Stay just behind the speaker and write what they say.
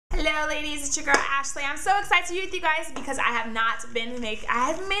Hello ladies, it's your girl Ashley. I'm so excited to be with you guys because I haven't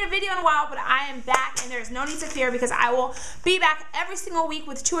made a video in a while, but I am back and there's no need to fear because I will be back every single week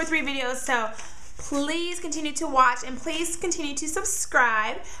with 2 or 3 videos. So please continue to watch and please continue to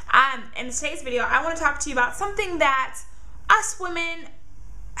subscribe. In today's video, I want to talk to you about something that us women,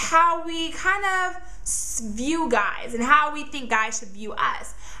 how we kind of view guys and how we think guys should view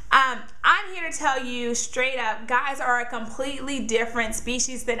us. I'm here to tell you straight up, guys are a completely different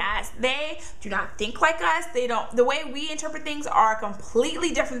species than us. They do not think like us. The way we interpret things are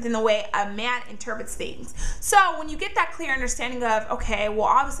completely different than the way a man interprets things. So when you get that clear understanding of, okay, well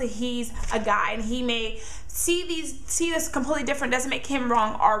obviously he's a guy and he may see this completely different, doesn't make him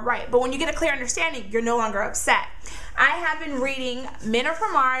wrong or right. But when you get a clear understanding, you're no longer upset. I have been reading Men Are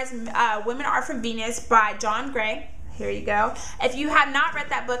From Mars, Women Are From Venus by John Gray. Here you go. If you have not read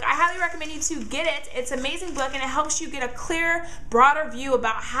that book, I highly recommend you to get it. It's an amazing book and it helps you get a clear, broader view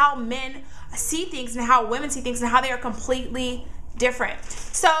about how men see things and how women see things and how they are completely different.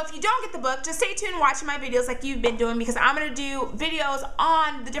 So if you don't get the book, just stay tuned watching my videos like you've been doing, because I'm going to do videos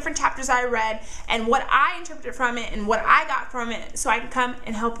on the different chapters I read and what I interpreted from it and what I got from it, so I can come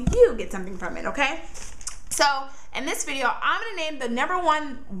and help you get something from it, okay? So in this video, I'm going to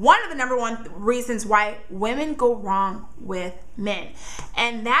name one of the number one reasons why women go wrong with men.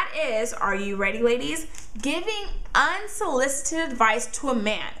 And that is, are you ready ladies? Giving unsolicited advice to a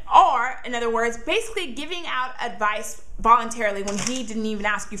man. Or, in other words, basically giving out advice voluntarily when he didn't even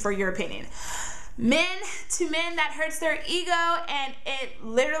ask you for your opinion. To men, that hurts their ego and it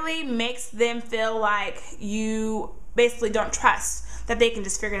literally makes them feel like you basically don't trust that they can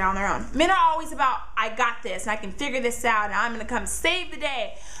just figure it out on their own. Men are always about, I got this and I can figure this out and I'm going to come save the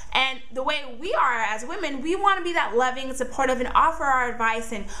day. And the way we are as women, we want to be that loving, supportive, and offer our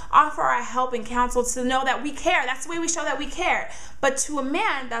advice and offer our help and counsel to know that we care. That's the way we show that we care. But to a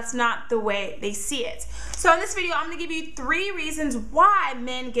man, that's not the way they see it. So in this video, I'm going to give you 3 reasons why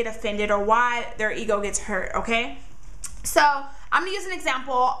men get offended or why their ego gets hurt, okay? So I'm going to use an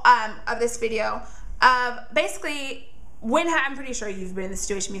example of this video of basically I'm pretty sure you've been in this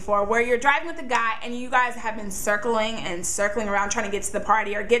situation before where you're driving with a guy and you guys have been circling around trying to get to the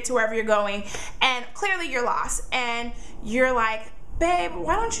party or get to wherever you're going, and clearly you're lost and you're like, babe,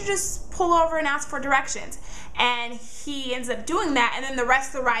 why don't you just pull over and ask for directions? And he ends up doing that, and then the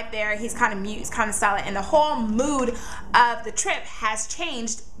rest of the ride there, he's kind of mute, he's kind of silent, and the whole mood of the trip has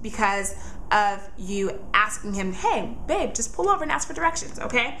changed because of you asking him, hey, babe, just pull over and ask for directions,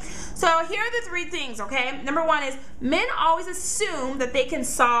 okay? So here are the 3 things, okay? Number 1 is men always assume that they can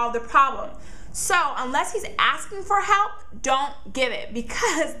solve the problem. So unless he's asking for help, don't give it,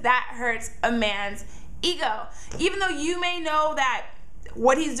 because that hurts a man's ego. Even though you may know that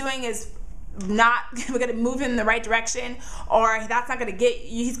what he's doing is not going to move him in the right direction, or that's not going to get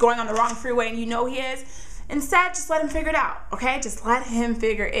you, he's going on the wrong freeway and you know he is, instead just let him figure it out, okay? Just let him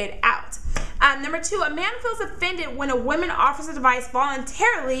figure it out. Number 2, a man feels offended when a woman offers advice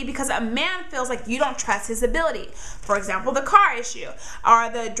voluntarily because a man feels like you don't trust his ability. For example, the car issue or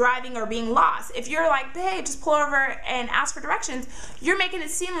the driving or being lost. If you're like, babe, just pull over and ask for directions, you're making it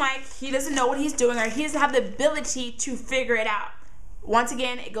seem like he doesn't know what he's doing or he doesn't have the ability to figure it out. Once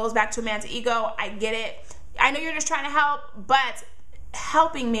again, it goes back to a man's ego. I get it. I know you're just trying to help, but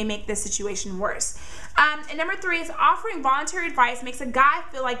helping may make this situation worse. And number 3 is offering voluntary advice makes a guy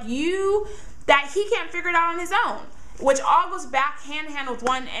feel like that he can't figure it out on his own, which all goes back hand in hand with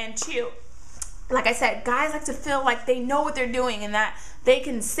 1 and 2. Like I said, guys like to feel like they know what they're doing and that they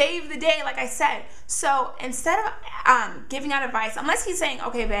can save the day, like I said. So instead of giving out advice, unless he's saying,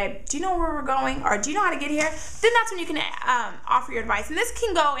 okay, babe, do you know where we're going? Or do you know how to get here? Then that's when you can offer your advice. And this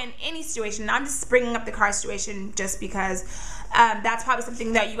can go in any situation. I'm just bringing up the car situation just because that's probably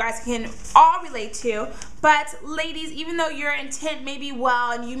something that you guys can all relate to. But ladies, even though your intent may be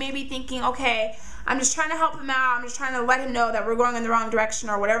well and you may be thinking, okay, I'm just trying to help him out, I'm just trying to let him know that we're going in the wrong direction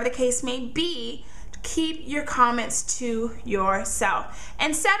or whatever the case may be, keep your comments to yourself.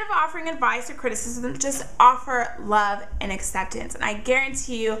 Instead of offering advice or criticism, just offer love and acceptance. And I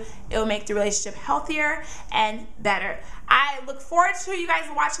guarantee you it will make the relationship healthier and better. I look forward to you guys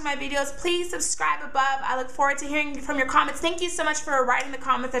watching my videos. Please subscribe above. I look forward to hearing from your comments. Thank you so much for writing the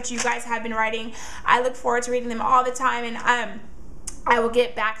comments that you guys have been writing. I look forward to reading them all the time, and I will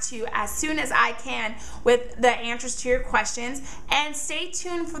get back to you as soon as I can with the answers to your questions. And stay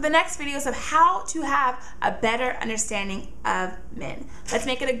tuned for the next videos of how to have a better understanding of men. Let's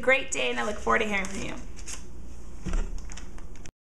make it a great day, and I look forward to hearing from you.